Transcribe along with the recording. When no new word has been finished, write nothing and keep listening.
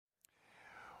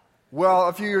Well,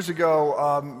 a few years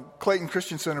ago, Clayton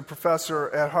Christensen, a professor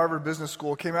at Harvard Business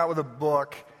School, came out with a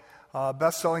book, a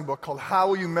best-selling book called How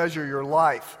Will You Measure Your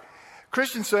Life?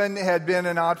 Christensen had been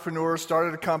an entrepreneur,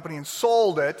 started a company and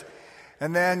sold it,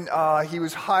 and then he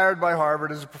was hired by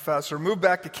Harvard as a professor, moved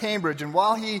back to Cambridge, and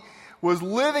while he was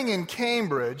living in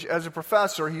Cambridge as a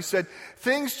professor, he said,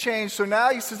 things changed, so now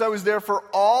he says, I was there for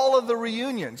all of the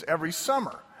reunions every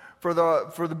summer for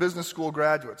the business school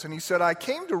graduates. And he said, I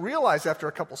came to realize after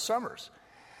a couple summers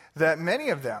that many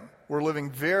of them were living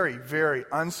very, very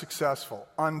unsuccessful,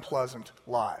 unpleasant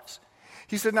lives.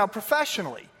 He said, now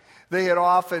professionally, they had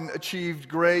often achieved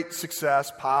great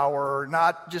success, power,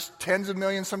 not just tens of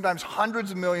millions, sometimes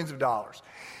hundreds of millions of dollars.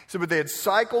 He said, but they had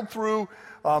cycled through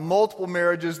multiple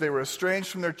marriages, they were estranged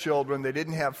from their children, they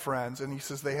didn't have friends, and he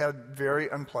says they had very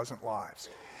unpleasant lives.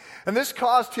 And this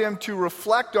caused him to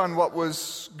reflect on what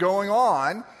was going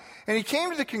on, and he came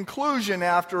to the conclusion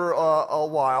after a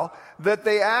while that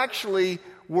they actually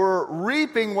were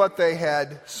reaping what they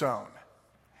had sown.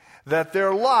 That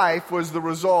their life was the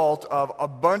result of a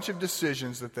bunch of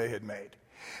decisions that they had made.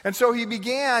 And so he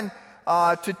began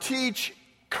to teach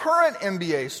current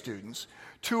MBA students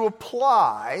to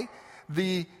apply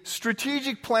the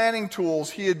strategic planning tools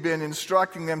he had been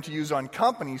instructing them to use on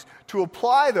companies, to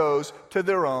apply those to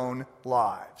their own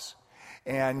lives.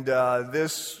 And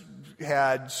this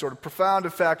had sort of profound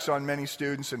effects on many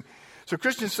students. And so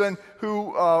Christensen,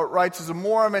 who writes as a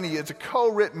Mormon, it's a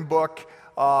co-written book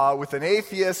with an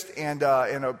atheist and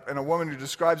a woman who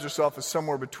describes herself as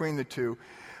somewhere between the two.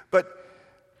 But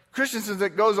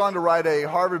Christensen goes on to write a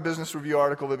Harvard Business Review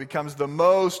article that becomes the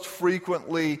most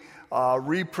frequently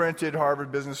reprinted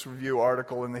Harvard Business Review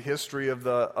article in the history of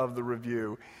the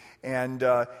review, and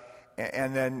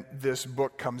then this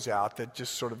book comes out that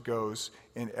just sort of goes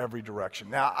in every direction.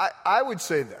 Now, I would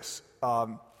say this: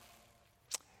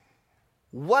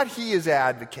 what he is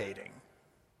advocating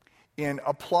in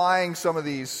applying some of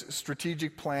these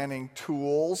strategic planning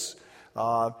tools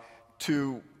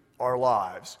to our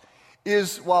lives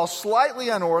is, while slightly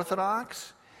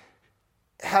unorthodox,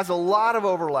 has a lot of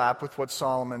overlap with what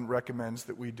Solomon recommends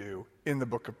that we do in the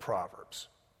book of Proverbs.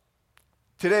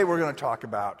 Today we're going to talk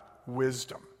about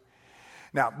wisdom.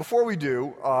 Now, before we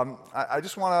do, I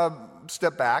just want to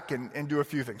step back and do a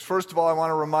few things. First of all, I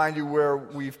want to remind you where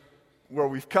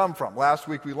we've come from. Last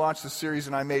week we launched this series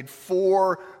and I made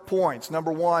 4 points.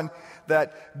 Number 1,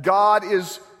 that God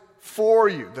is for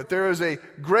you, that there is a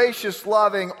gracious,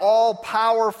 loving,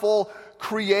 all-powerful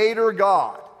Creator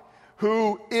God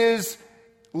who is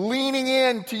leaning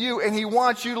in to you, and He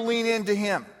wants you to lean into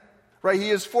Him, right?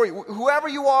 He is for you. Whoever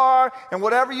you are and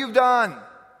whatever you've done,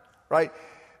 right?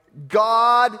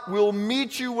 God will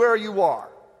meet you where you are,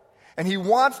 and He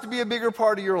wants to be a bigger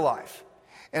part of your life.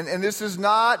 And this is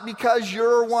not because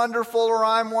you're wonderful or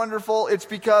I'm wonderful. It's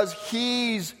because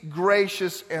He's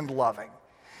gracious and loving.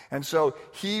 And so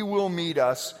He will meet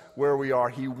us where we are.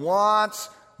 He wants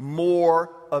more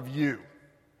of you.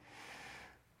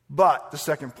 But the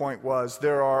second point was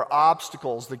there are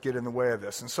obstacles that get in the way of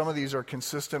this. And some of these are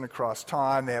consistent across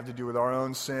time. They have to do with our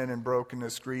own sin and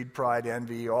brokenness, greed, pride,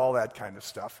 envy, all that kind of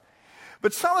stuff.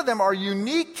 But some of them are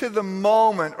unique to the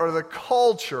moment or the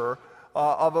culture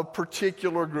of a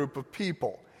particular group of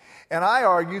people. And I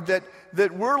argued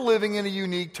that we're living in a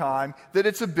unique time, that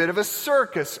it's a bit of a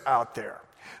circus out there.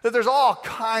 That there's all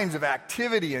kinds of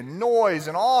activity and noise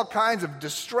and all kinds of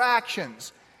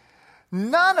distractions.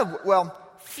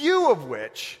 Few of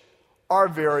which are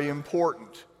very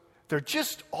important. They're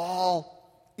just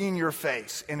all in your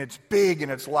face, and it's big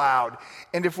and it's loud.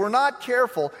 And if we're not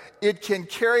careful, it can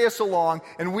carry us along,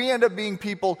 and we end up being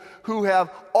people who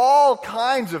have all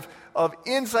kinds of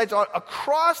insights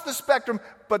across the spectrum,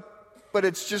 but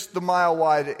it's just the mile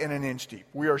wide and an inch deep.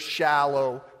 We are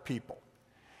shallow people.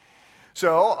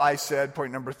 So I said,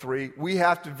 point number 3, we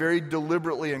have to very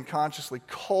deliberately and consciously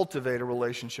cultivate a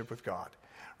relationship with God.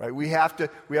 Right? We have to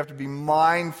be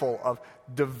mindful of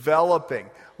developing,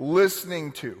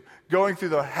 listening to, going through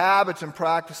the habits and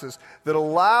practices that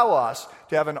allow us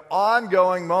to have an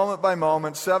ongoing,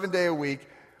 moment-by-moment, 7-day-a-week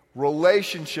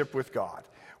relationship with God.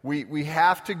 We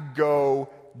have to go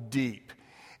deep.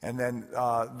 And then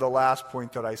the last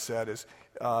point that I said is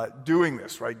doing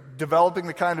this, right? Developing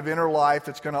the kind of inner life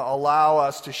that's going to allow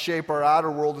us to shape our outer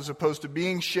world as opposed to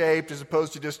being shaped, as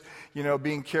opposed to just,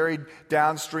 being carried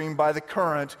downstream by the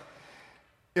current.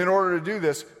 In order to do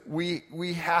this,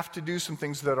 we have to do some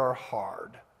things that are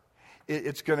hard.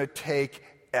 It's going to take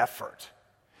effort.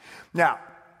 Now,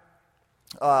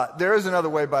 there is another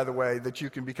way, by the way, that you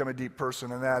can become a deep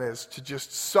person, and that is to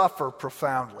just suffer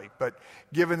profoundly. But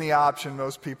given the option,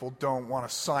 most people don't want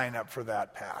to sign up for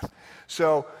that path.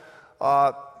 So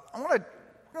I want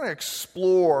to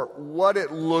explore what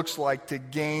it looks like to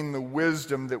gain the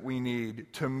wisdom that we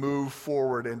need to move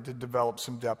forward and to develop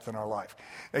some depth in our life.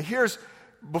 Now,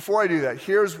 before I do that,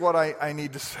 here's what I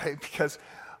need to say, because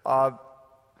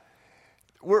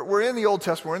we're in the Old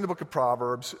Testament, we're in the book of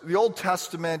Proverbs. The Old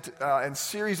Testament and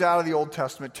series out of the Old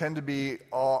Testament tend to be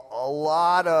a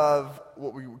lot of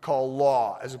what we would call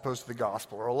law as opposed to the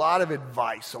gospel, or a lot of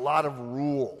advice, a lot of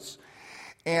rules.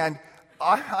 And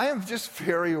I am just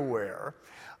very aware.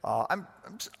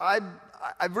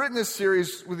 I've written this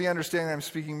series with the understanding that I'm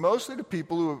speaking mostly to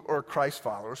people who are Christ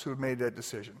followers who have made that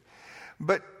decision.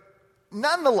 But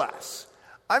nonetheless,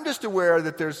 I'm just aware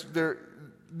that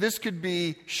this could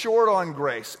be short on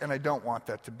grace, and I don't want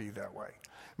that to be that way.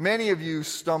 Many of you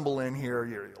stumble in here,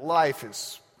 your life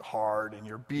is hard and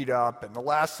you're beat up, and the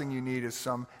last thing you need is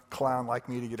some clown like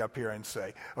me to get up here and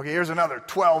say, okay, here's another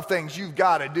 12 things you've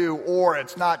got to do or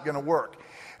it's not going to work.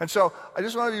 And so I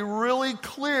just want to be really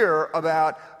clear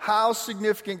about how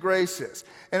significant grace is.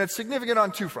 And it's significant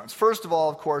on two fronts. First of all,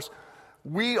 of course,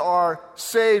 we are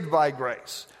saved by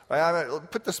grace. Right?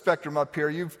 Put the spectrum up here.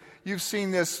 You've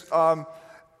seen this.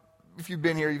 If you've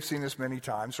been here, you've seen this many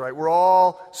times, right? We're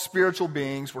all spiritual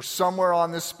beings. We're somewhere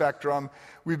on this spectrum.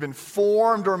 We've been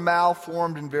formed or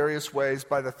malformed in various ways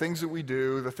by the things that we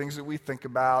do, the things that we think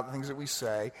about, the things that we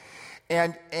say.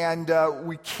 And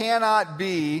we cannot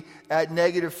be at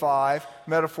 -5,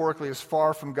 metaphorically, as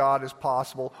far from God as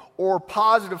possible, or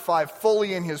 +5,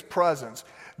 fully in His presence,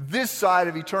 this side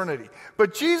of eternity.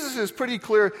 But Jesus is pretty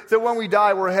clear that when we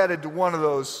die, we're headed to one of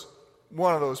those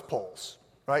poles,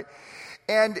 right?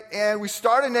 And we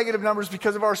start in negative numbers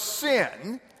because of our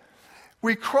sin.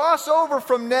 We cross over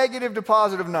from negative to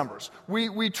positive numbers.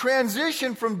 We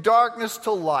transition from darkness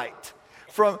to light,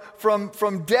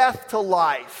 from death to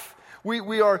life.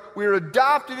 We're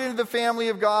adopted into the family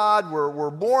of God. We're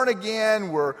born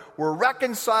again. We're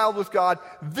reconciled with God.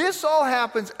 This all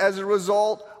happens as a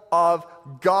result of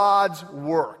God's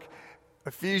work.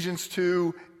 Ephesians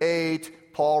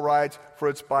 2:8, Paul writes, "For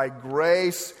it's by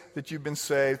grace that you've been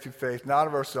saved through faith, not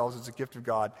of ourselves. It's a gift of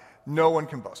God. No one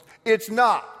can boast." It's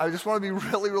not. I just want to be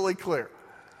really, really clear.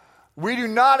 We do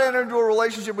not enter into a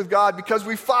relationship with God because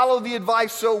we follow the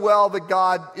advice so well that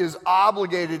God is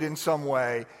obligated in some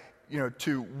way,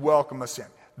 to welcome us in.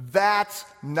 That's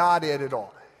not it at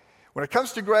all. When it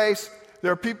comes to grace,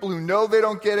 there are people who know they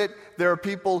don't get it. There are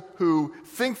people who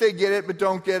think they get it but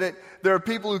don't get it. There are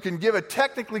people who can give a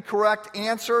technically correct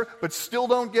answer but still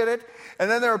don't get it.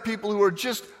 And then there are people who are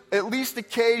just, at least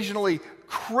occasionally,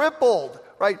 crippled,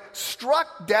 right?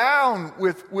 Struck down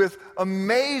with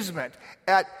amazement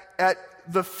at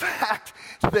the fact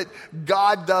that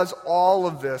God does all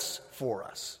of this for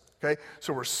us. Okay?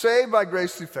 So we're saved by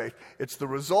grace through faith. It's the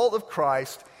result of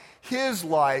Christ, His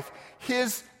life,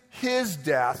 His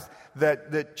death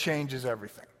that changes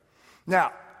everything.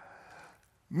 Now,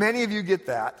 many of you get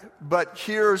that, but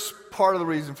here's part of the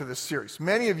reason for this series.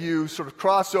 Many of you sort of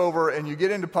cross over and you get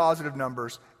into positive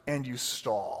numbers and you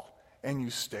stall and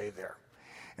you stay there.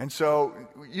 And so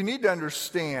you need to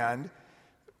understand,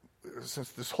 since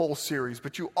this whole series,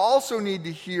 but you also need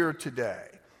to hear today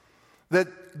that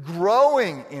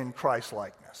growing in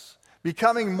Christ-likeness,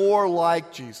 becoming more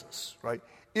like Jesus, right,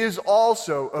 is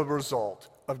also a result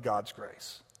of God's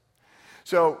grace.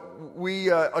 So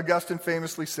Augustine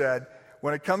famously said,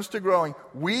 when it comes to growing,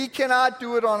 we cannot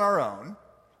do it on our own,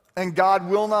 and God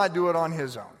will not do it on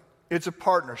His own. It's a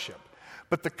partnership.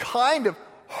 But the kind of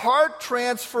heart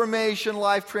transformation,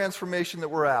 life transformation that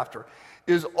we're after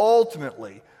is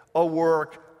ultimately a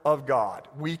work of God.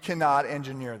 We cannot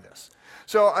engineer this.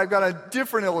 So I've got a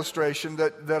different illustration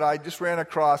that I just ran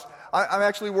across. I'm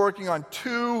actually working on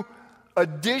 2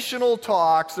 additional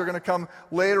talks. They're going to come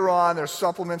later on. They're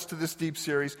supplements to this deep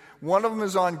series. One of them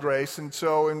is on grace. And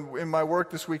so in my work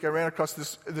this week, I ran across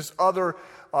this other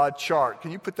chart.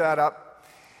 Can you put that up?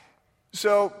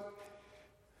 So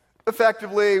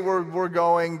effectively, we're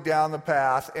going down the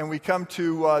path, and we come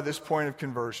to this point of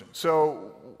conversion.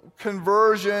 So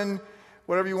conversion,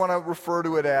 whatever you want to refer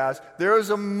to it as, there is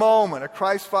a moment, a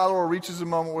Christ follower reaches a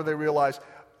moment where they realize,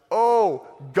 oh,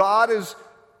 God is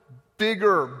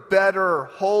bigger, better,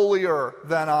 holier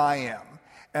than I am.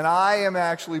 And I am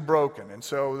actually broken. And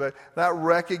so that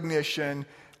recognition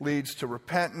leads to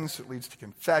repentance, it leads to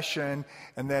confession,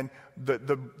 and then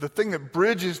the thing that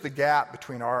bridges the gap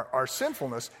between our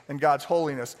sinfulness and God's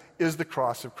holiness is the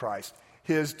cross of Christ,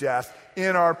 His death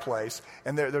in our place.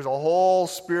 And there's a whole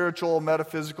spiritual,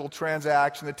 metaphysical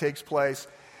transaction that takes place.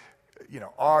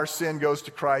 Our sin goes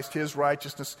to Christ. His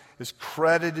righteousness is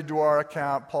credited to our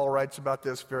account. Paul writes about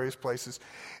this various places.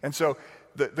 And so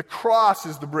the cross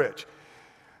is the bridge.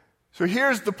 So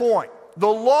here's the point. The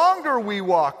longer we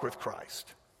walk with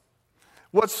Christ,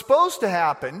 what's supposed to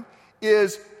happen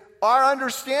is our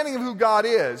understanding of who God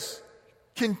is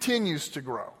continues to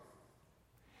grow.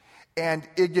 And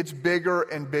it gets bigger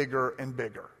and bigger and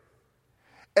bigger.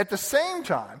 At the same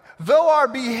time, though our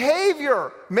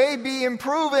behavior may be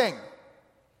improving,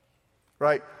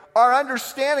 right, our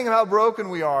understanding of how broken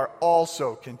we are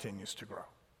also continues to grow.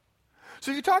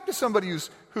 So you talk to somebody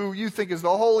who you think is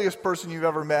the holiest person you've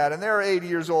ever met, and they're 80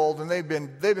 years old, and they've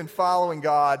been following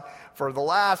God for the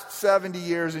last 70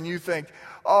 years, and you think,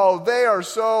 oh, they are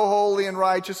so holy and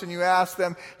righteous, and you ask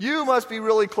them, you must be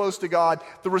really close to God.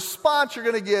 The response you're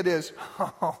going to get is,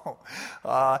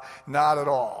 not at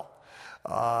all.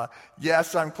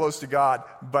 Yes, I'm close to God,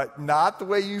 but not the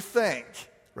way you think,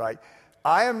 right?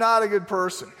 I am not a good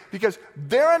person. Because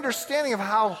their understanding of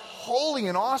how holy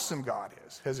and awesome God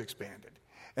is has expanded.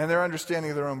 And their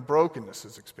understanding of their own brokenness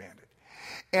has expanded.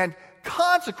 And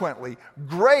consequently,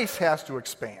 grace has to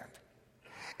expand.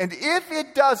 And if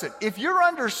it doesn't, if your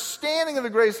understanding of the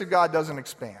grace of God doesn't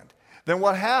expand, then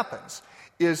what happens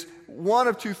is one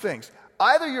of two things.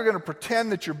 Either you're going to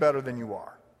pretend that you're better than you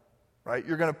are, right?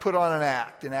 You're going to put on an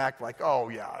act and act like, oh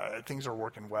yeah, things are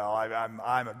working well,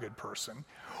 I'm a good person.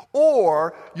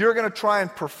 Or you're going to try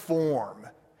and perform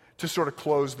to sort of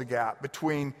close the gap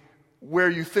between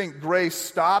where you think grace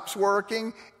stops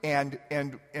working and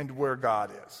where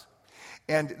God is.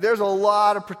 And there's a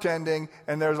lot of pretending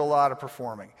and there's a lot of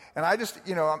performing. And I just,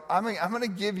 I'm going to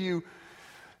give you,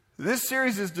 this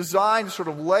series is designed to sort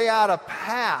of lay out a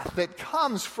path that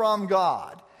comes from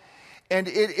God. And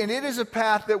it is a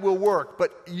path that will work.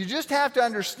 But you just have to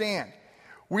understand,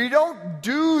 we don't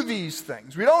do these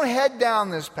things. We don't head down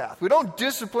this path. We don't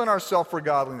discipline ourselves for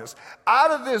godliness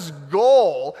out of this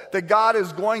goal that God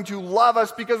is going to love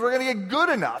us because we're going to get good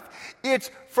enough.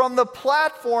 It's from the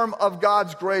platform of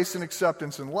God's grace and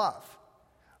acceptance and love.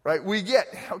 Right? We get,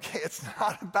 okay, it's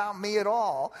not about me at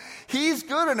all. He's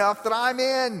good enough that I'm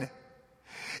in.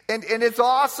 And it's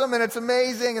awesome and it's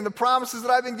amazing and the promises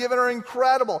that I've been given are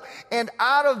incredible. And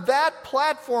out of that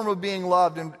platform of being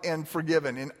loved and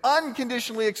forgiven and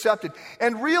unconditionally accepted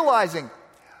and realizing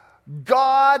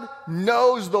God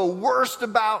knows the worst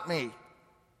about me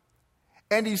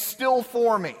and He's still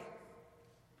for me.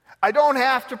 I don't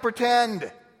have to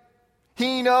pretend.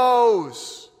 He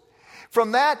knows.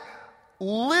 From that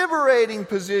liberating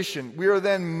position, we are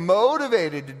then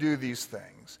motivated to do these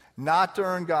things, not to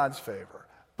earn God's favor,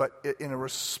 but in a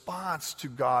response to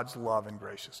God's love and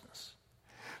graciousness.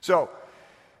 So,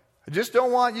 I just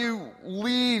don't want you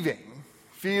leaving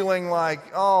feeling like,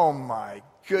 oh my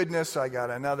goodness, I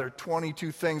got another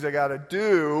 22 things I got to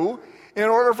do in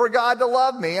order for God to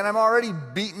love me, and I'm already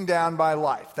beaten down by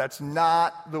life. That's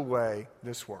not the way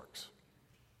this works.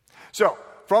 So,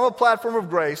 from a platform of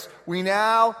grace, we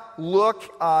now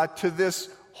look to this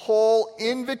whole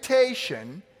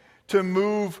invitation to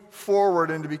move forward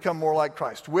and to become more like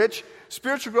Christ, which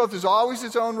spiritual growth is always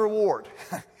its own reward.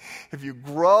 If you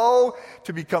grow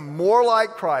to become more like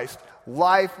Christ,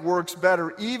 life works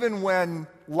better even when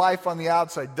life on the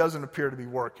outside doesn't appear to be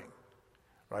working,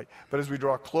 right? But as we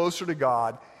draw closer to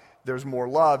God, there's more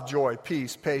love, joy,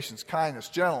 peace, patience, kindness,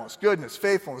 gentleness, goodness,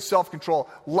 faithfulness, self-control.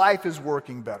 Life is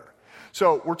working better.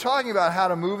 So we're talking about how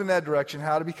to move in that direction,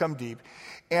 how to become deep.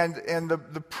 And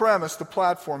the premise, the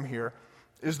platform here,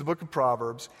 is the book of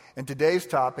Proverbs, and today's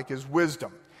topic is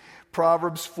wisdom.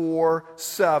 Proverbs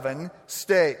 4:7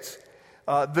 states,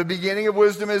 the beginning of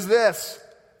wisdom is this: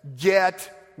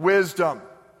 get wisdom.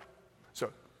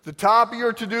 So the top of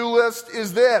your to-do list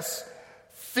is this: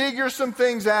 figure some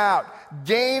things out,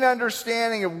 gain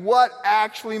understanding of what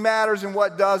actually matters and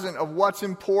what doesn't, of what's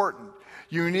important.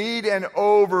 You need an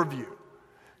overview.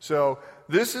 So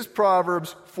this is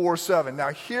Proverbs 4:7. Now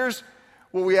here's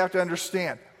what we have to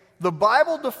understand. The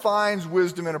Bible defines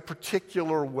wisdom in a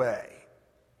particular way,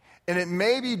 and it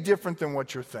may be different than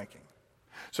what you're thinking.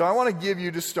 So I want to give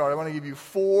you, to start, I want to give you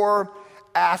 4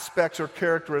 aspects or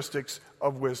characteristics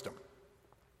of wisdom.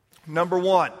 Number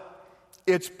 1,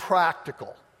 it's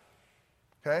practical.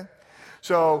 Okay?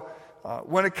 So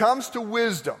when it comes to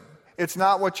wisdom, it's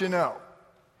not what you know,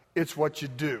 it's what you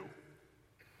do.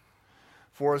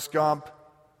 Forrest Gump,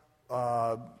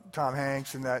 Tom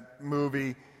Hanks in that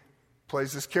movie,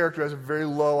 plays this character who has a very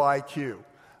low IQ.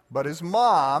 But his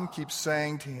mom keeps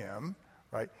saying to him,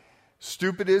 right,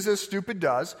 stupid is as stupid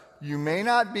does. You may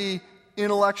not be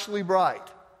intellectually bright,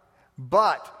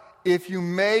 but if you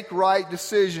make right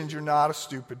decisions, you're not a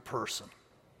stupid person.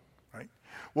 Right?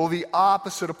 Well, the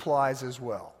opposite applies as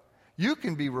well. You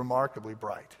can be remarkably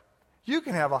bright. You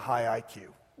can have a high IQ.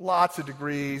 lots of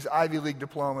degrees, Ivy League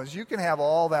diplomas. You can have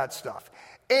all that stuff.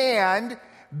 And,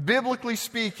 biblically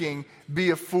speaking,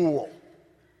 be a fool.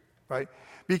 Right?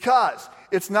 Because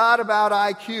it's not about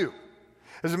IQ.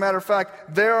 As a matter of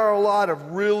fact, there are a lot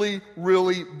of really,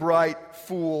 really bright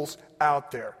fools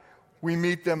out there. We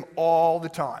meet them all the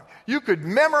time. You could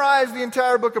memorize the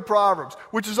entire book of Proverbs,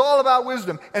 which is all about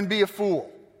wisdom, and be a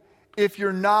fool if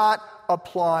you're not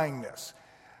applying this.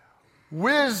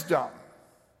 Wisdom,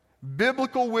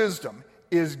 biblical wisdom,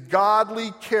 is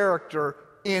godly character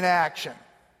in action.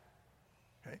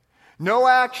 Okay? No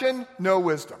action, no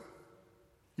wisdom.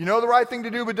 You know the right thing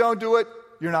to do, but don't do it,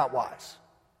 you're not wise.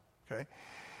 Okay?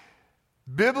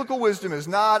 Biblical wisdom is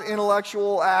not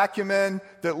intellectual acumen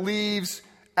that leaves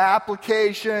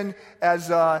application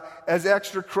as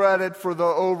extra credit for the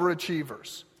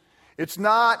overachievers. It's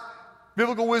not,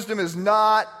 biblical wisdom is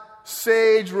not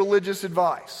sage religious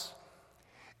advice.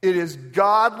 It is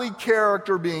godly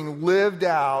character being lived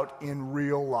out in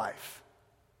real life.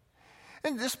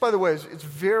 And this, by the way, it's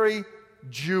very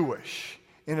Jewish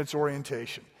in its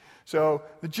orientation. So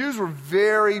the Jews were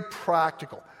very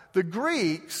practical. The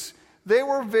Greeks, they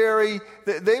were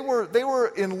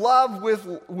in love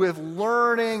with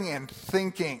learning and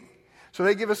thinking. So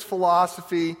they give us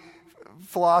philosophy.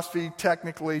 Philosophy,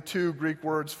 technically, two Greek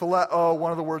words. Phileo,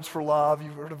 one of the words for love.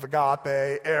 You've heard of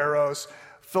agape, eros.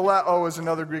 Phileo is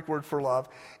another Greek word for love.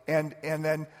 And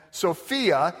then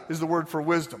Sophia is the word for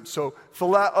wisdom. So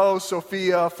phileo,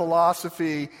 Sophia,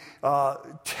 philosophy.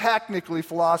 Technically,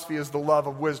 philosophy is the love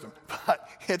of wisdom. But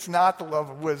it's not the love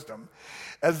of wisdom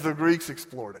as the Greeks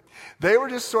explored it. They were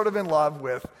just sort of in love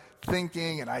with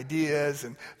thinking and ideas,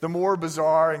 and the more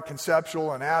bizarre and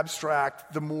conceptual and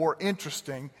abstract, the more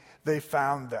interesting they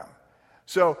found them.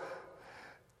 So,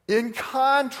 in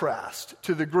contrast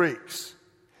to the Greeks,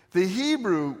 the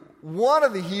Hebrew, one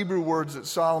of the Hebrew words that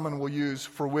Solomon will use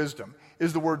for wisdom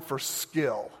is the word for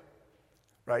skill.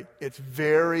 Right? It's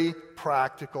very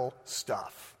practical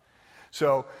stuff.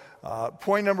 So,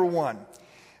 point number one,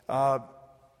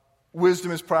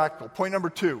 wisdom is practical. Point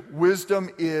number two, wisdom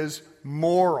is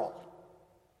moral.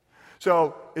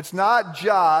 So, it's not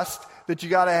just that you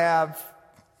got to have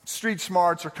street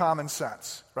smarts or common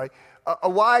sense, right? A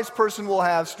wise person will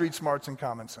have street smarts and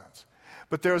common sense.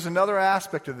 But there's another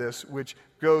aspect of this which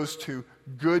goes to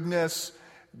goodness,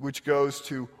 which goes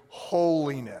to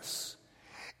holiness.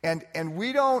 And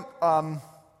we don't,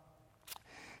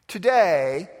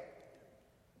 today,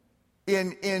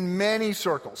 in many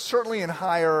circles, certainly in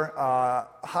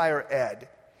higher ed,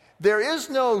 there is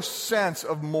no sense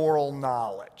of moral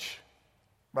knowledge.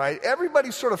 Right?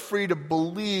 Everybody's sort of free to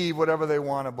believe whatever they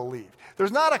want to believe.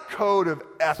 There's not a code of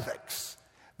ethics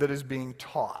that is being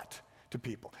taught to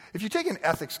people. If you take an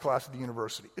ethics class at the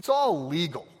university, it's all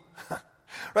legal.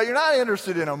 Right? You're not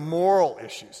interested in moral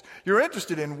issues. You're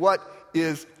interested in what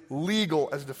is legal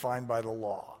as defined by the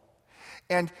law.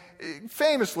 And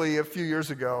famously, a few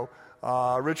years ago,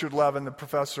 Richard Levin, the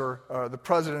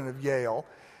president of Yale,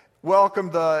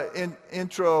 welcomed the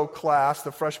intro class,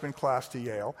 the freshman class to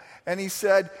Yale, and he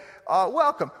said,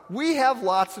 welcome, we have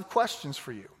lots of questions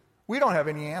for you. We don't have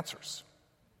any answers.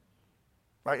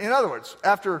 Right? In other words,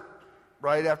 after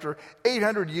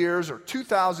 800 years or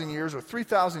 2,000 years or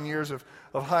 3,000 years of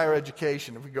higher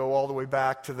education, if we go all the way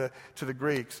back to the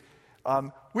Greeks,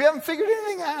 we haven't figured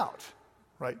anything out.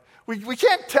 Right? We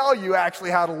can't tell you actually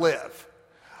how to live.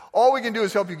 All we can do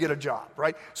is help you get a job,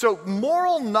 right? So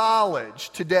moral knowledge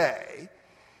today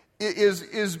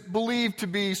is believed to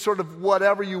be sort of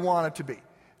whatever you want it to be.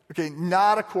 Okay,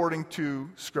 not according to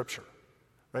Scripture,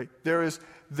 right? There is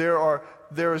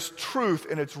truth,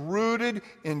 and it's rooted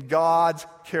in God's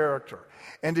character.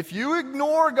 And if you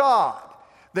ignore God,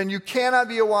 then you cannot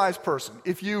be a wise person.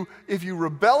 If you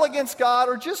rebel against God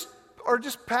or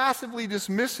just passively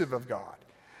dismissive of God,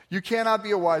 you cannot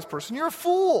be a wise person. You're a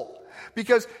fool.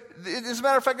 Because, as a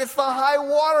matter of fact, it's the high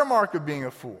watermark of being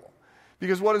a fool.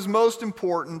 Because what is most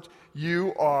important,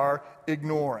 you are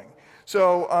ignoring.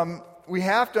 So we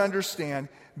have to understand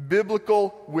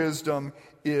biblical wisdom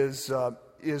is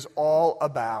all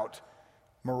about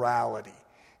morality.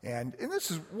 And this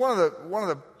is one of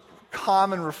the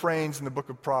common refrains in the book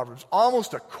of Proverbs,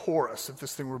 almost a chorus if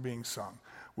this thing were being sung,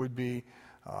 would be,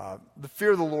 the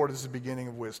fear of the Lord is the beginning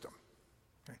of wisdom.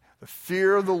 The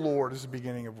fear of the Lord is the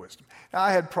beginning of wisdom. Now,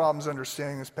 I had problems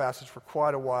understanding this passage for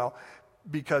quite a while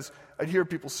because I'd hear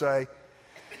people say,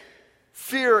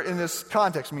 fear in this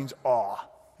context means awe.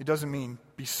 It doesn't mean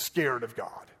be scared of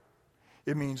God.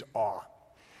 It means awe.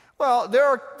 Well, there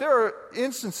are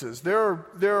instances, there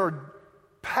are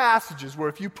passages where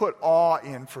if you put awe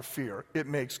in for fear, it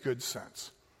makes good sense.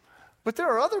 But there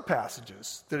are other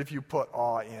passages that if you put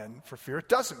awe in for fear, it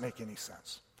doesn't make any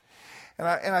sense. And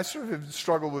I sort of have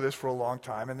struggled with this for a long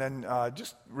time. And then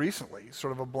just recently,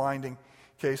 sort of a blinding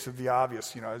case of the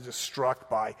obvious, I was just struck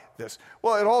by this.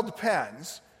 Well, it all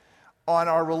depends on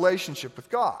our relationship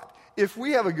with God. If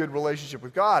we have a good relationship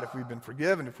with God, if we've been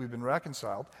forgiven, if we've been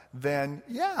reconciled, then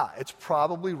yeah, it's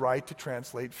probably right to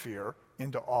translate fear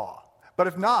into awe. But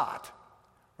if not,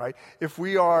 right, if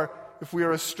we are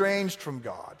estranged from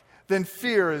God, then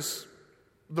fear is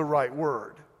the right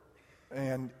word.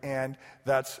 And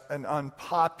that's an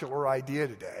unpopular idea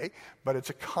today, but it's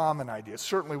a common idea. It's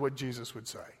certainly what Jesus would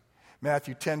say.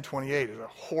 Matthew 10:28 is a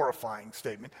horrifying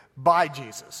statement by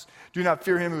Jesus. Do not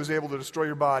fear him who is able to destroy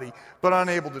your body, but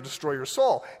unable to destroy your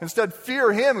soul. Instead,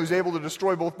 fear him who's able to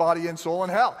destroy both body and soul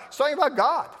in hell. He's talking about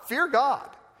God. Fear God.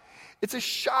 It's a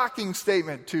shocking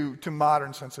statement to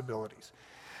modern sensibilities.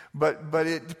 But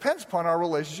it depends upon our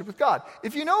relationship with God.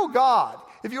 If you know God,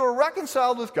 if you are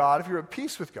reconciled with God, if you're at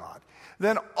peace with God,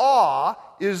 then awe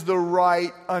is the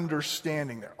right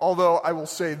understanding there. Although I will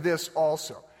say this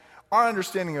also. Our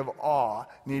understanding of awe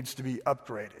needs to be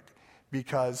upgraded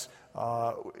because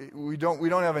we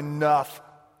don't have enough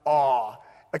awe.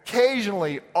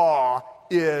 Occasionally, awe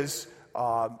is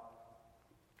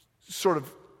sort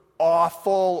of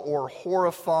awful or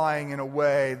horrifying in a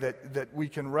way that we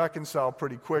can reconcile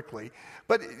pretty quickly.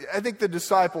 But I think the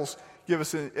disciples give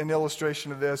us an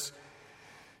illustration of this.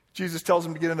 Jesus tells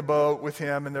them to get in the boat with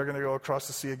him, and they're going to go across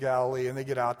the Sea of Galilee, and they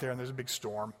get out there, and there's a big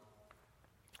storm.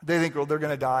 They think, well, they're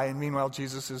going to die, and meanwhile,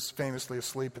 Jesus is famously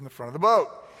asleep in the front of the boat.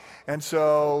 And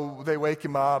so they wake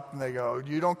him up, and they go,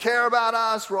 you don't care about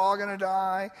us, we're all going to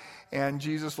die. And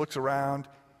Jesus looks around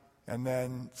and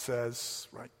then says,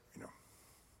 right,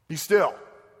 be still.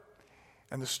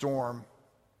 And the storm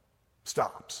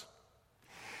stops.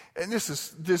 And this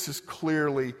is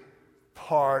clearly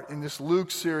part, in this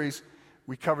Luke series,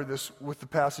 we covered this with the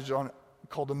passage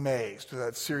called Amazed,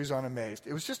 that series on Amazed.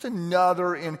 It was just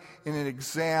another in an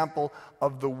example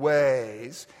of the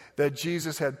ways that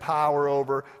Jesus had power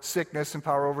over sickness and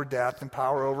power over death and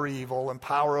power over evil and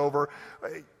power over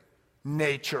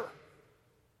nature.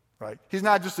 Right? He's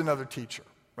not just another teacher.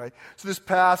 Right? So this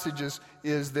passage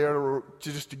is there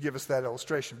just to give us that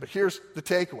illustration. But here's the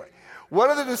takeaway. What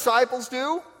do the disciples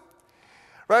do?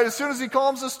 Right? As soon as he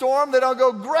calms the storm, they don't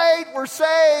go, great, we're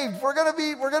saved. We're gonna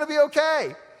be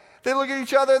okay. They look at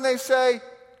each other and they say,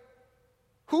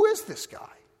 who is this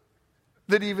guy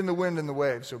that even the wind and the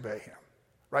waves obey him?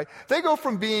 Right? They go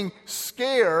from being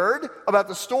scared about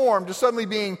the storm to suddenly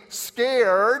being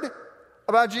scared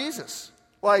about Jesus.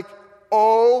 Like,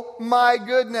 oh my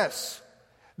goodness.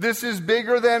 This is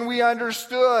bigger than we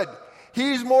understood.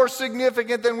 He's more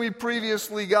significant than we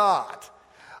previously got.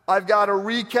 I've got to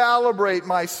recalibrate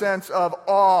my sense of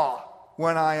awe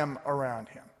when I am around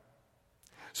him.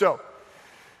 So,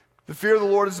 the fear of the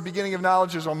Lord is the beginning of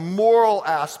knowledge. There's a moral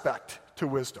aspect to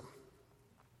wisdom.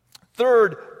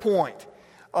 Third point,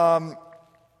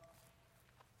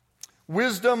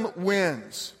 wisdom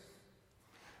wins.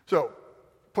 So,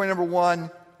 point number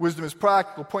one, wisdom is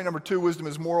practical. Point number two, wisdom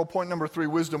is moral. Point number three,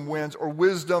 wisdom wins, or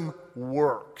wisdom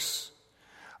works.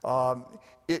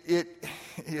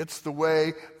 It's the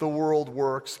way the world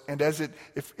works, and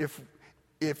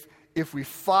if we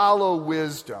follow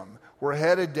wisdom, we're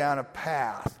headed down a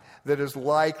path that is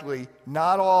likely,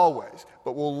 not always,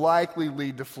 but will likely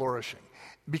lead to flourishing,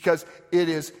 because it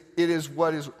is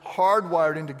what is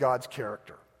hardwired into God's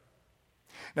character.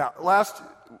 Now, last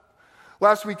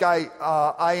week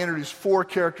I introduced 4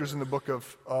 characters in the book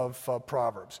of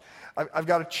Proverbs. I've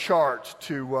got a chart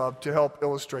to help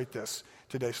illustrate this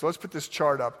today. So let's put this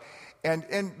chart up.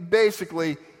 And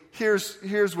basically,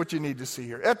 here's what you need to see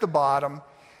here. At the bottom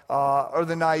are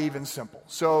the naive and simple.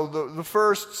 So the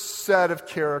first set of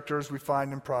characters we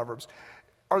find in Proverbs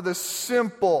are the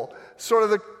simple, sort of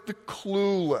the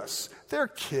clueless. They're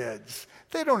kids.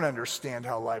 They don't understand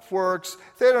how life works.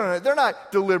 They're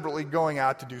not deliberately going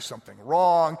out to do something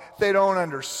wrong. They don't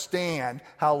understand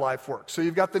how life works. So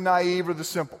you've got the naive or the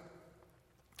simple.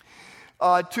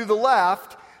 To the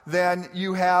left, then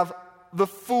you have the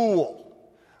fool.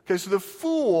 Okay, so the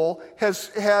fool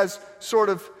has sort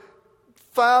of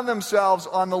found themselves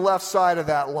on the left side of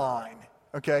that line.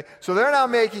 Okay, so they're now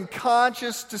making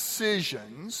conscious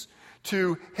decisions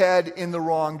to head in the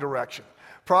wrong direction.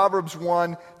 Proverbs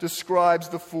 1 describes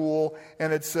the fool,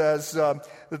 and it says that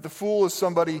the fool is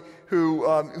somebody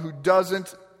who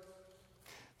doesn't.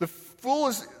 The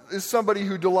fool is somebody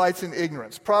who delights in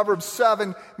ignorance. Proverbs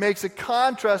 7 makes a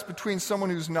contrast between someone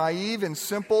who's naive and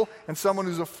simple and someone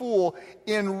who's a fool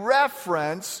in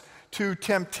reference to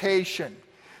temptation.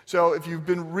 So if you've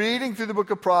been reading through the book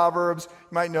of Proverbs,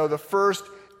 you might know the first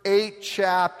 8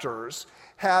 chapters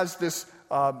has this,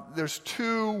 there's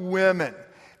 2 women.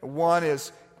 One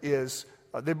is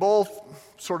they both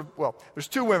sort of, well, there's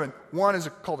 2 women. One is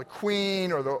called a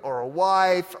queen or a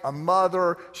wife, a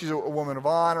mother. She's a woman of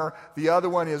honor. The other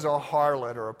one is a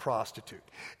harlot or a prostitute.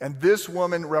 And this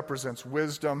woman represents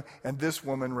wisdom, and this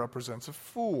woman represents a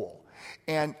fool.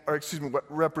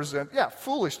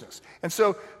 Foolishness. And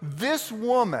so this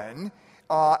woman,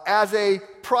 as a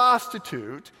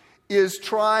prostitute, is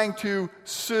trying to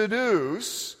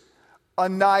seduce a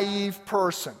naive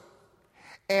person.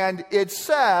 And it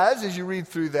says, as you read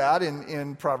through that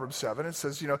in Proverbs 7, it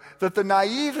says, that the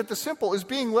naive, that the simple, is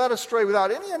being led astray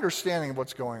without any understanding of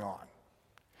what's going on.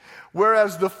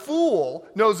 Whereas the fool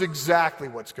knows exactly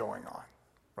what's going on,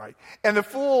 right? And the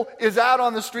fool is out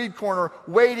on the street corner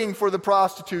waiting for the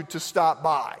prostitute to stop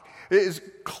by. It is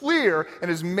clear and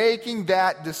is making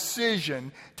that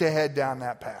decision to head down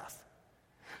that path.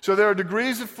 So there are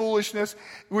degrees of foolishness,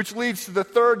 which leads to the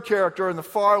third character in the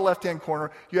far left-hand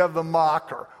corner. You have the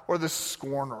mocker or the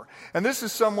scorner. And this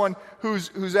is someone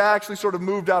who's actually sort of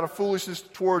moved out of foolishness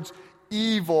towards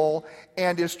evil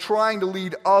and is trying to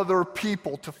lead other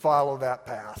people to follow that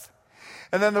path.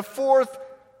 And then the fourth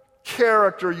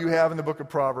character you have in the book of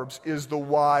Proverbs is the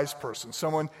wise person.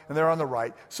 Someone, and they're on the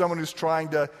right, someone who's trying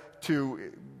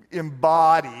to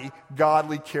embody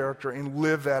godly character and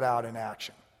live that out in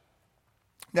action.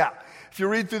 Now, if you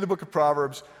read through the book of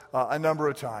Proverbs a number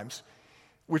of times,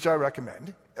 which I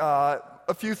recommend,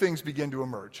 a few things begin to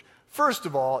emerge. First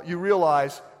of all, you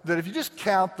realize that if you just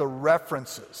count the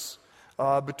references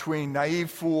between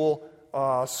naive, fool,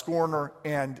 scorner,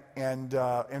 and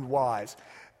wise,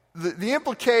 the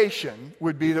implication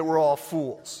would be that we're all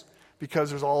fools, because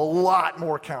there's a lot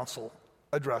more counsel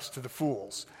addressed to the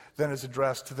fools than is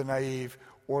addressed to the naive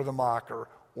or the mocker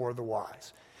or the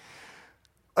wise.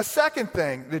 A second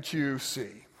thing that you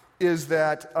see is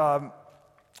that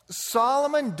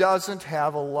Solomon doesn't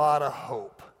have a lot of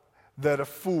hope that a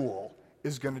fool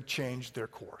is going to change their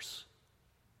course.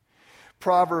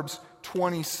 Proverbs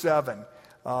 27,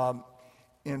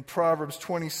 in Proverbs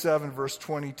 27, verse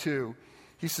 22,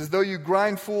 he says, "Though you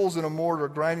grind fools in a mortar,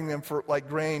 grinding them like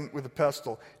grain with a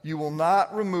pestle, you will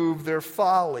not remove their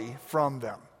folly from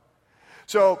them."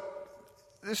 So,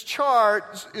 this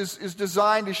chart is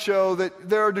designed to show that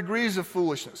there are degrees of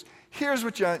foolishness. Here's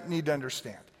what you need to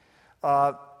understand.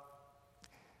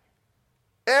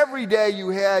 Every day you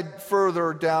head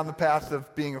further down the path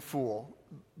of being a fool,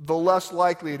 the less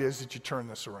likely it is that you turn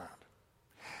this around.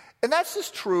 And that's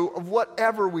just true of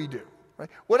whatever we do. Right?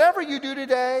 Whatever you do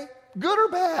today, good or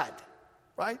bad,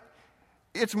 right?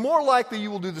 It's more likely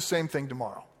you will do the same thing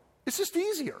tomorrow. It's just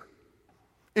easier.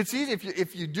 It's easy.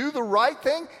 If you do the right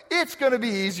thing, it's going to be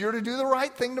easier to do the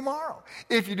right thing tomorrow.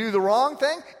 If you do the wrong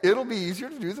thing, it'll be easier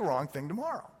to do the wrong thing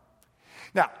tomorrow.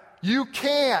 Now, you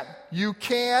can,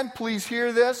 please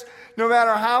hear this, no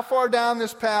matter how far down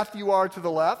this path you are to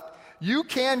the left, you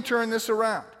can turn this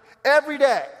around. Every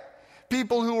day,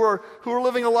 people who are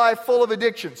living a life full of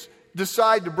addictions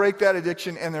decide to break that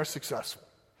addiction, and they're successful.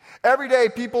 Every day,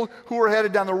 people who are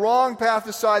headed down the wrong path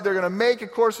decide they're going to make a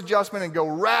course adjustment and go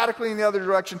radically in the other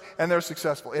direction, and they're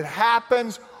successful. It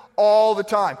happens all the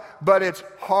time, but it's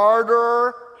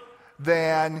harder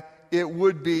than it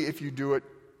would be if you do it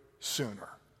sooner.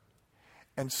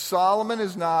 And Solomon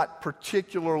is not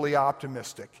particularly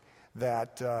optimistic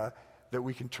that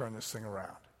we can turn this thing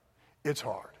around. It's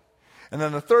hard. And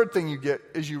then the third thing you get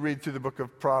as you read through the book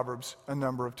of Proverbs a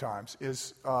number of times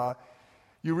is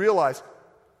you realize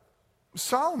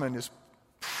Solomon is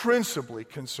principally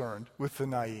concerned with the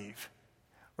naive,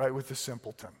 right, with the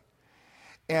simpleton.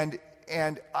 And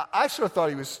I sort of thought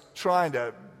he was trying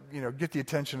to, get the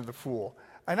attention of the fool.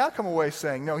 I now come away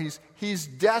saying, no, he's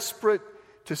desperate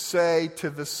to say to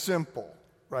the simple,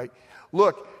 right,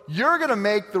 look, you're going to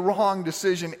make the wrong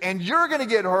decision and you're going to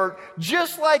get hurt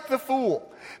just like the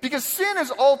fool. Because sin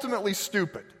is ultimately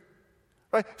stupid,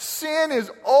 right? Sin is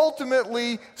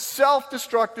ultimately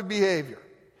self-destructive behavior.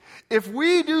 If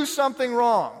we do something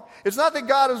wrong, it's not that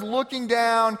God is looking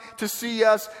down to see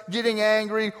us getting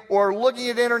angry or looking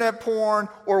at internet porn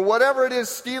or whatever it is,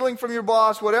 stealing from your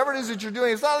boss, whatever it is that you're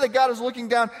doing. It's not that God is looking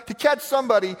down to catch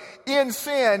somebody in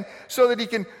sin so that he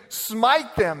can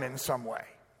smite them in some way.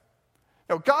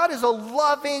 No, God is a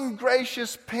loving,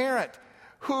 gracious parent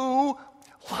who,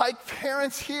 like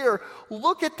parents here,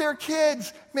 look at their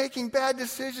kids making bad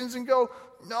decisions and go,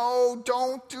 no,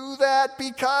 don't do that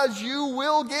because you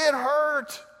will get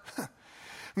hurt.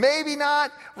 Maybe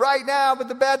not right now, but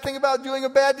the bad thing about doing a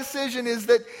bad decision is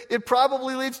that it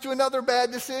probably leads to another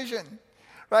bad decision.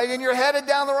 right? And you're headed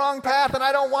down the wrong path, and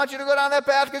I don't want you to go down that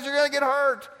path because you're going to get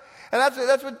hurt. And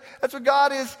that's what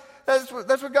God is. That's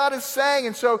what God is saying.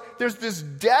 And so there's this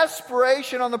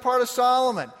desperation on the part of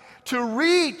Solomon to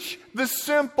reach the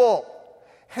simple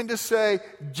and to say,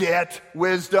 get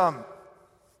wisdom,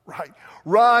 right?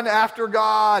 Run after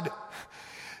God.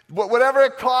 Whatever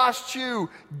it costs you,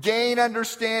 gain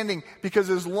understanding. Because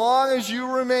as long as you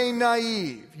remain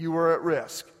naive, you are at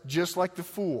risk, just like the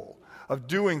fool, of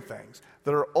doing things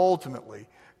that are ultimately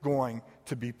going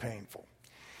to be painful.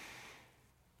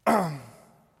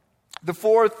 The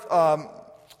fourth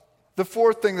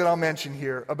thing that I'll mention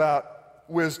here about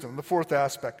wisdom, the fourth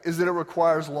aspect, is that it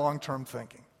requires long-term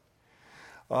thinking.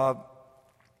 I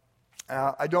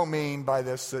don't mean by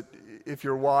this that if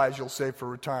you're wise, you'll save for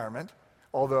retirement,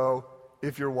 although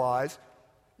if you're wise,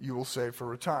 you will save for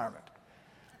retirement.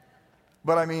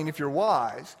 But I mean, if you're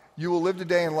wise, you will live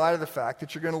today in light of the fact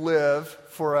that you're going to live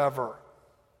forever.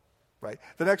 Right?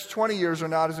 The next 20 years are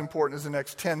not as important as the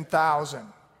next 10,000.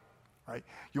 Right?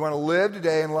 You want to live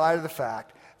today in light of the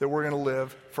fact that we're going to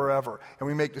live forever. And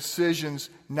we make decisions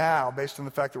now based on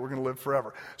the fact that we're going to live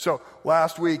forever. So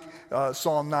last week,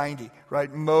 Psalm 90,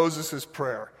 right? Moses'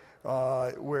 prayer,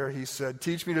 where he said,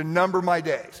 teach me to number my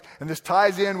days. And this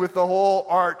ties in with the whole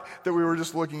art that we were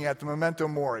just looking at, the memento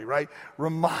mori, right?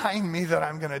 Remind me that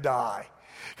I'm going to die.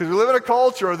 Because we live in a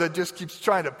culture that just keeps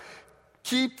trying to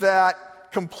keep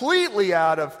that completely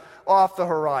off the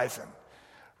horizon.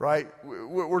 Right?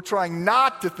 We're trying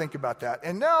not to think about that.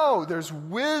 And no, there's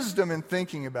wisdom in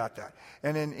thinking about that.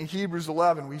 And in Hebrews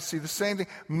 11, we see the same thing.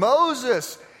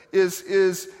 Moses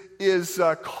is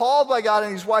called by God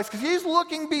and he's wise because he's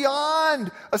looking beyond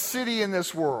a city in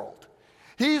this world.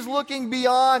 He's looking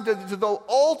beyond to the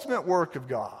ultimate work of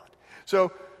God.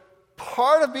 So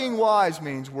part of being wise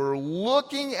means we're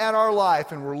looking at our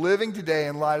life and we're living today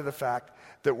in light of the fact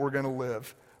that we're going to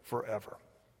live forever.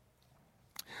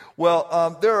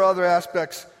 Well, there are other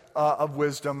aspects of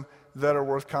wisdom that are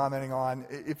worth commenting on.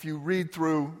 If you read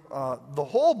through the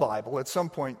whole Bible, at some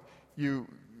point the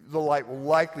light will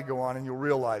likely go on and you'll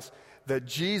realize that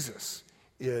Jesus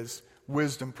is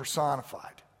wisdom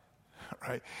personified.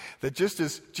 Right? That just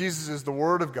as Jesus is the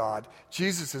Word of God,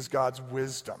 Jesus is God's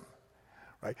wisdom.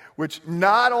 Right? Which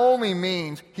not only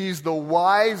means he's the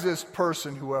wisest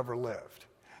person who ever lived,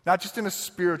 not just in a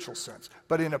spiritual sense,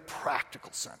 but in a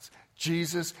practical sense.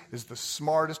 Jesus is the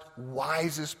smartest,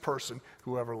 wisest person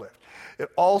who ever lived. It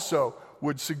also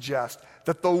would suggest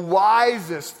that the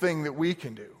wisest thing that we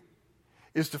can do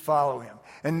is to follow him.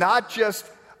 And not just,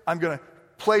 I'm going to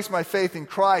place my faith in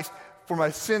Christ for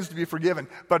my sins to be forgiven,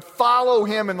 but follow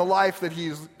him in the life that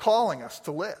he's calling us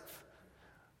to live.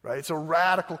 Right? It's a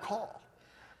radical call.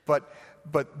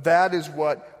 But that is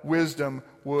what wisdom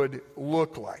would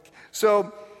look like.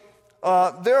 So,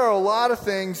 there are a lot of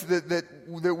things that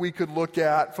we could look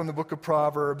at from the book of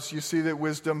Proverbs. You see that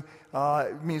wisdom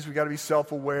means we've got to be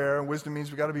self-aware, and wisdom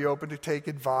means we've got to be open to take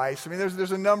advice. I mean,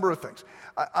 there's a number of things.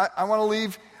 I want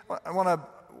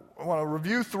to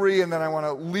review three, and then I want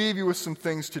to leave you with some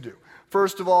things to do.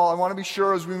 First of all, I want to be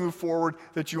sure as we move forward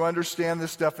that you understand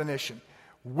this definition.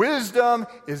 Wisdom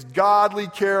is godly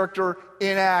character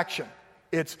in action.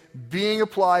 It's being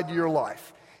applied to your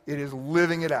life. It is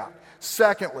living it out.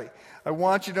 Secondly, I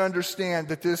want you to understand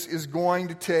that this is going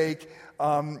to take,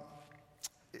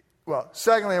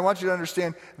 secondly, I want you to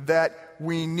understand that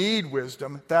we need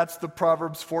wisdom. That's the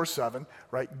Proverbs 4:7,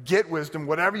 right? Get wisdom.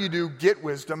 Whatever you do, get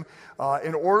wisdom.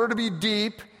 In order to be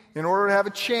deep, in order to have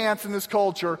a chance in this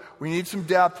culture, we need some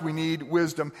depth, we need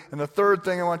wisdom. And the third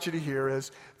thing I want you to hear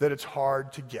is that it's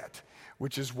hard to get,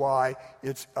 which is why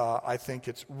I think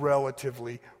it's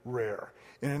relatively rare.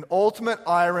 In an ultimate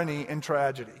irony and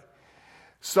tragedy,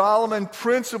 Solomon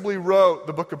principally wrote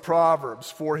the book of Proverbs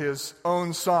for his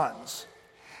own sons.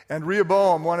 And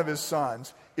Rehoboam, one of his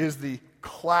sons, is the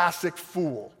classic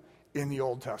fool in the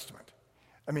Old Testament.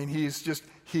 I mean,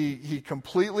 he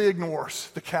completely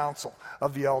ignores the counsel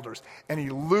of the elders, and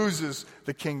he loses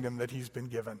the kingdom that he's been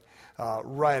given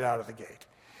right out of the gate.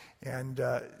 And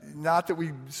not that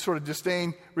we sort of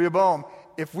disdain Rehoboam.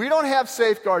 If we don't have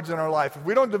safeguards in our life, if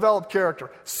we don't develop character,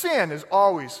 sin is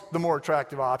always the more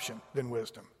attractive option than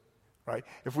wisdom, right?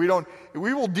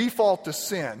 We will default to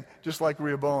sin, just like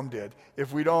Rehoboam did,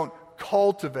 if we don't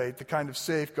cultivate the kind of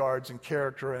safeguards and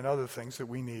character and other things that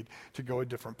we need to go a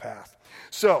different path.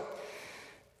 So,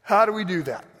 how do we do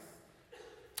that?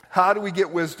 How do we get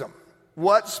wisdom?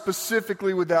 What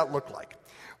specifically would that look like?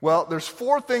 Well, there's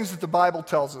four things that the Bible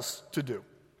tells us to do.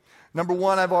 Number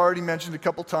one, I've already mentioned a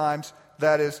couple times.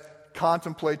 That is,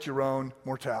 contemplate your own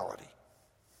mortality.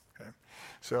 Okay?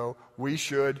 So we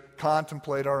should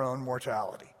contemplate our own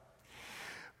mortality.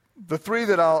 The three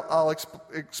that I'll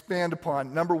expand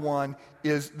upon. Number one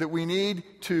is that we need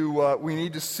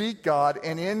to seek God,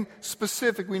 and in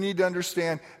specific, we need to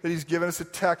understand that He's given us a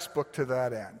textbook to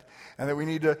that end, and that we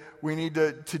need to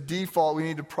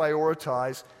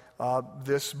prioritize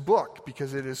this book,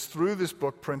 because it is through this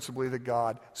book principally that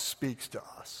God speaks to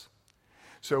us.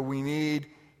 So we need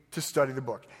to study the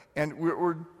book, and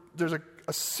there's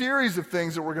a series of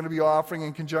things that we're going to be offering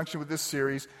in conjunction with this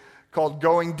series called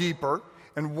Going Deeper.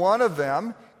 And one of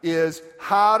them is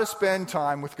how to spend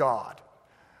time with God.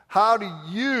 How do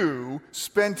you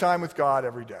spend time with God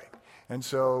every day? And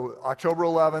so October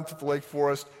 11th at the Lake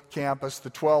Forest campus,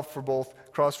 the 12th for both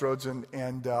Crossroads and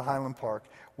Highland Park,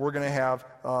 we're going to have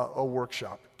a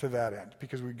workshop to that end,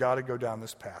 because we've got to go down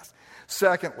this path.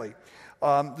 Secondly,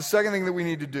 the second thing that we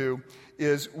need to do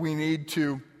is we need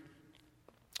to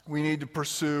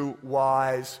pursue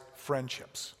wise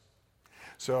friendships.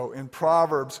 So in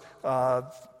Proverbs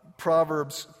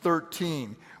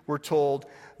 13, we're told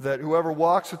that whoever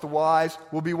walks with the wise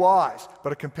will be wise,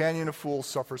 but a companion of fools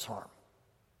suffers harm.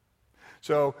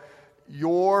 So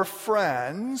your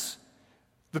friends,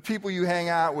 the people you hang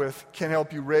out with, can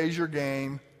help you raise your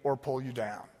game or pull you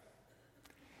down.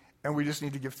 And we just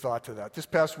need to give thought to that. This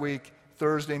past week,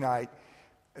 Thursday night,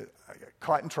 I got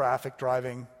caught in traffic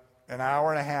driving an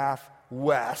hour and a half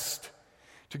west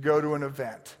to go to an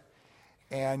event.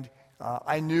 And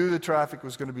I knew the traffic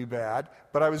was going to be bad,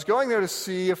 but I was going there to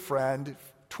see a friend,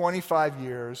 25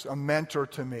 years, a mentor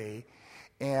to me.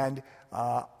 And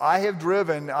I have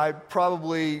driven,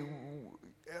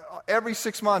 every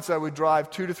 6 months I would drive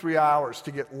 2 to 3 hours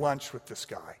to get lunch with this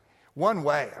guy. One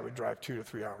way I would drive 2 to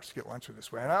 3 hours to get lunch with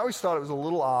this way. And I always thought it was a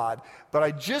little odd, but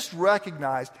I just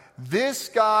recognized this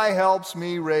guy helps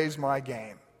me raise my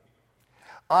game.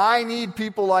 I need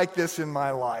people like this in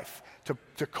my life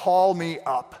to call me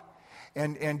up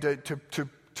and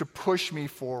to push me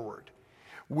forward.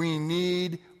 We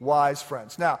need wise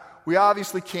friends. Now, we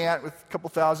obviously can't, with a couple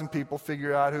thousand people,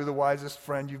 figure out who the wisest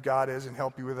friend you've got is and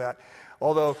help you with that.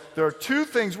 Although there are two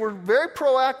things we're very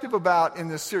proactive about in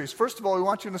this series. First of all, we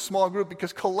want you in a small group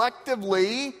because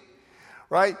collectively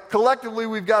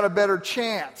we've got a better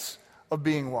chance of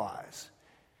being wise.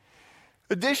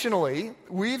 Additionally,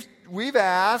 we've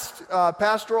asked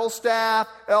pastoral staff,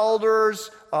 elders,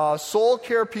 soul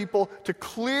care people to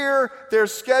clear their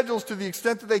schedules to the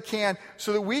extent that they can,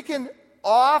 so that we can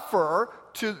offer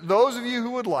to those of you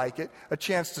who would like it a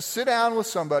chance to sit down with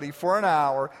somebody for an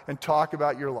hour and talk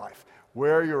about your life,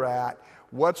 where you're at,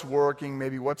 what's working,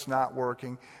 maybe what's not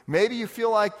working. Maybe you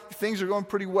feel like things are going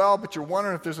pretty well, but you're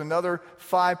wondering if there's another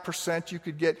 5% you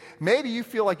could get. Maybe you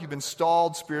feel like you've been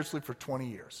stalled spiritually for 20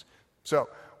 years. So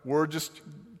we're just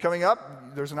coming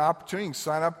up. There's an opportunity. You can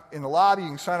sign up in the lobby. You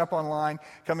can sign up online.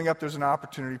 Coming up, there's an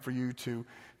opportunity for you to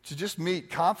just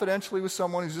meet confidentially with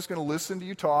someone who's just going to listen to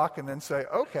you talk and then say,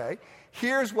 okay,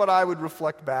 here's what I would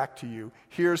reflect back to you.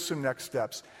 Here's some next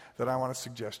steps that I want to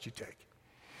suggest you take.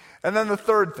 And then the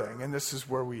third thing, and this is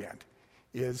where we end,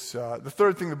 is the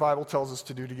third thing the Bible tells us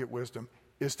to do to get wisdom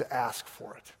is to ask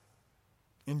for it.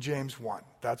 In James 1,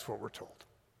 that's what we're told,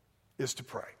 is to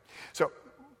pray. So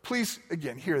please,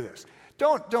 again, hear this.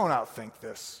 Don't outthink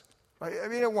this. I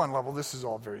mean, at one level, this is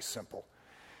all very simple.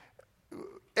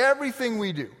 Everything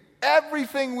we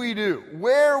do,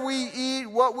 where we eat,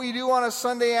 what we do on a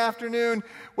Sunday afternoon,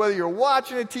 whether you're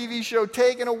watching a TV show,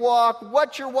 taking a walk,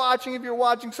 what you're watching, if you're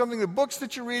watching something, the books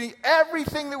that you're reading,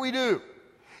 everything that we do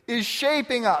is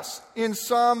shaping us in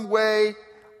some way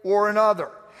or another.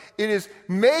 It is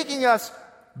making us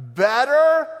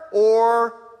better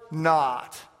or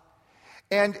not.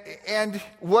 And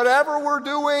whatever we're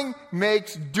doing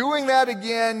makes doing that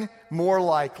again more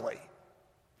likely.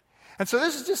 And so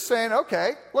this is just saying,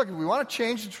 okay, look, if we want to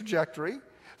change the trajectory,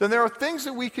 then there are things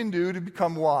that we can do to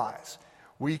become wise.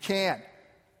 We can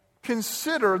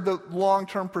consider the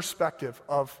long-term perspective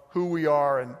of who we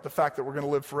are and the fact that we're going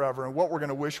to live forever and what we're going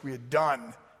to wish we had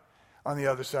done on the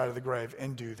other side of the grave,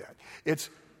 and do that. It's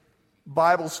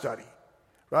Bible study.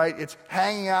 Right? It's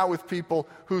hanging out with people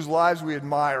whose lives we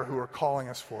admire, who are calling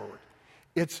us forward.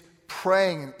 It's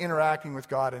praying and interacting with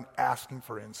God and asking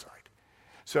for insight.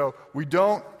 So we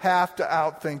don't have to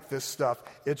outthink this stuff.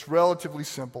 It's relatively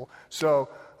simple. So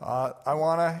I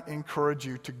want to encourage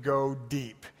you to go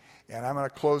deep. And I'm going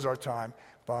to close our time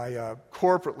by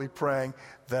corporately praying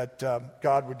that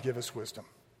God would give us wisdom.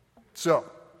 So,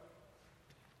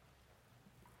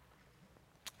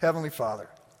 Heavenly Father,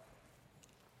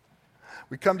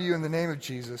 we come to you in the name of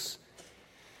Jesus,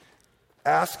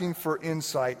 asking for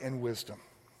insight and wisdom.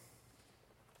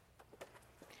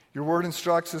 Your word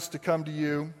instructs us to come to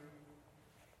you.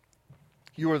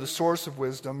 You are the source of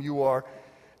wisdom. You are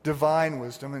divine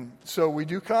wisdom, and so we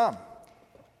do come.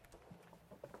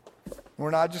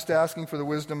 We're not just asking for the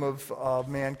wisdom of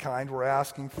mankind, we're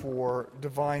asking for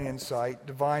divine insight,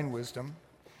 divine wisdom.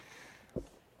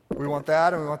 We want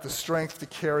that, and we want the strength to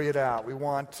carry it out. We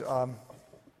want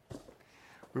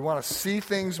to see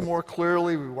things more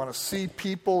clearly. We want to see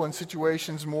people and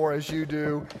situations more as you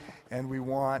do, and we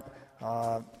want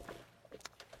an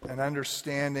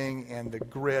understanding and the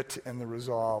grit and the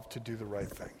resolve to do the right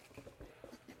thing.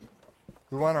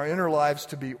 We want our inner lives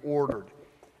to be ordered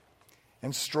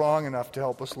and strong enough to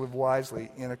help us live wisely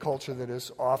in a culture that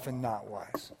is often not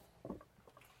wise.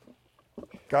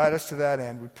 Guide us to that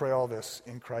end. We pray all this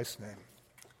in Christ's name.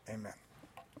 Amen.